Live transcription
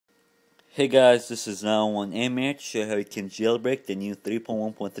Hey guys, this is now one Amir to show how you can jailbreak the new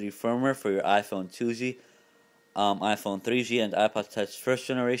 3.1.3 firmware for your iPhone 2G, iPhone 3G, and iPod Touch first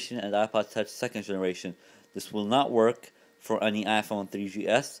generation and iPod Touch second generation. This will not work for any iPhone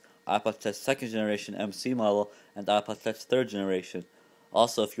 3GS, iPod Touch second generation MC model, and iPod Touch third generation.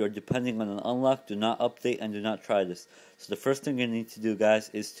 Also, if you are depending on an unlock, do not update and do not try this. So the first thing you need to do, guys,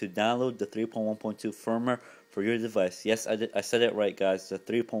 is to download the 3.1.2 firmware for your device. Yes, I said it right, guys. The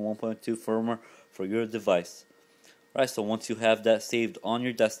 3.1.2 firmware for your device. Alright, so once you have that saved on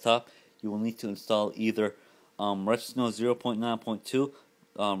your desktop, you will need to install either Red Snow 0.9.2.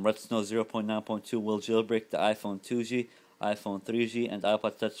 Red Snow 0.9.2 will jailbreak the iPhone 2G, iPhone 3G, and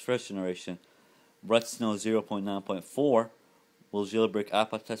iPod Touch first generation. Red Snow 0.9.4 will jailbreak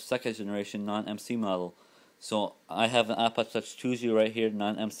iPod Touch second generation non-MC model. So I have an iPod Touch 2G right here,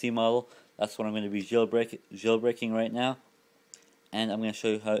 non-MC model. That's what I'm going to be jailbreaking right now, and I'm going to show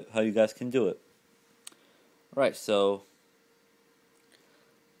you how you guys can do it. Right, so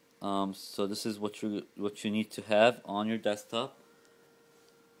this is what you need to have on your desktop.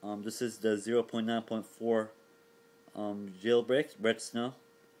 This is the 0.9.4 jailbreak, Red Snow,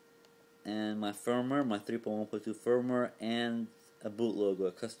 and my firmware, my 3.1.2 firmware, and a boot logo,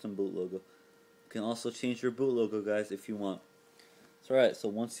 a custom boot logo. You can also change your boot logo, guys, if you want. So alright, so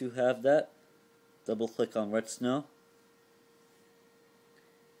once you have that, double click on Red Snow,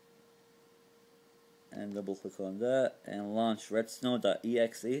 and double click on that, and launch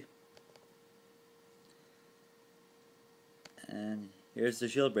redsnow.exe. And here's the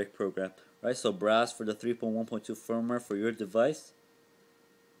jailbreak program. Right, so browse for the 3.1.2 firmware for your device.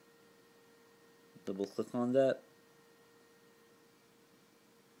 Double click on that.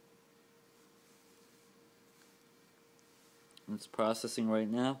 It's processing right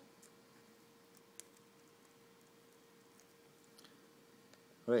now.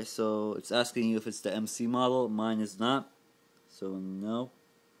 Right, so it's asking you if it's the MC model. Mine is not, so no.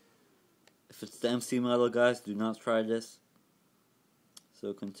 If it's the MC model, guys, do not try this.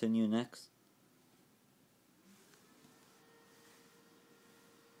 So continue next.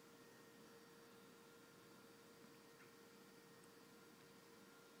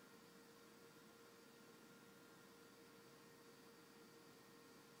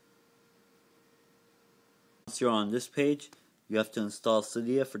 Once you're on this page, you have to install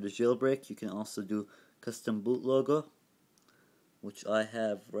Cydia for the jailbreak. You can also do custom boot logo, which I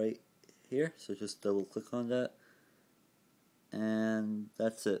have right here. So just double click on that, and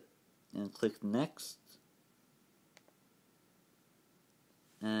that's it. And click next,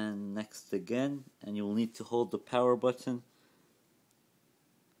 and next again, and you will need to hold the power button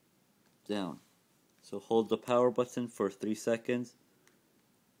down. So hold the power button for 3 seconds.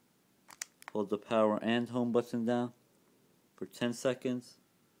 Hold the power and home button down for 10 seconds.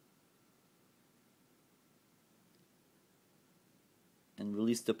 And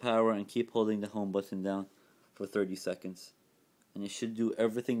release the power and keep holding the home button down for 30 seconds. And it should do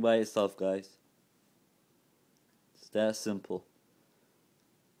everything by itself, guys. It's that simple.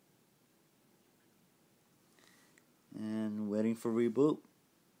 And waiting for reboot.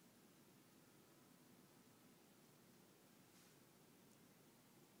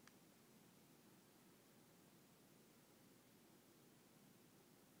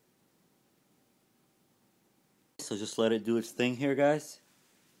 So just let it do its thing here, guys.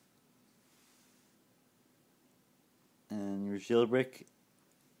 And your jailbreak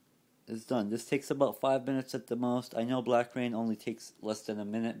is done. This takes about 5 minutes at the most. I know Black Rain only takes less than a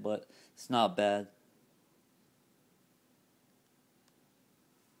minute, but it's not bad.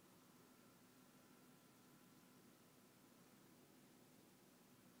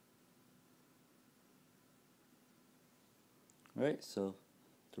 Right, so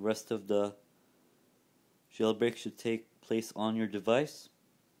the rest of the jailbreak should take place on your device.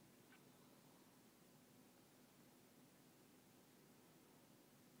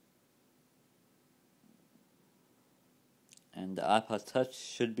 And the iPod Touch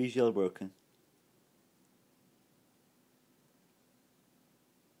should be jailbroken.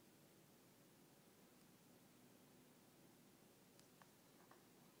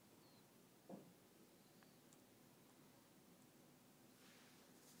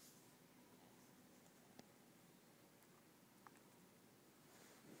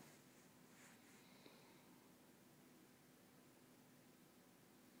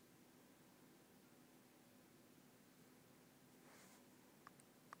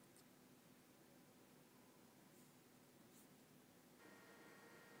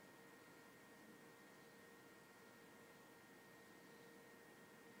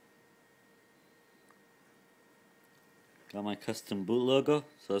 Got my custom boot logo,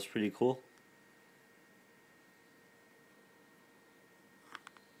 so that's pretty cool.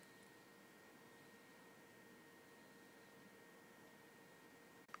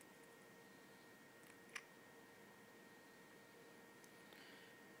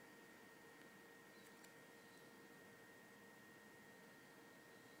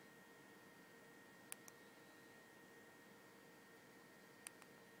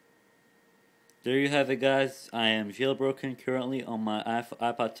 There you have it, guys. I am jailbroken currently on my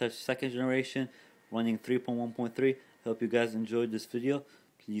iPod Touch 2nd generation, running 3.1.3. Hope you guys enjoyed this video.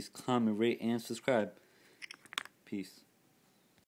 Please comment, rate, and subscribe. Peace.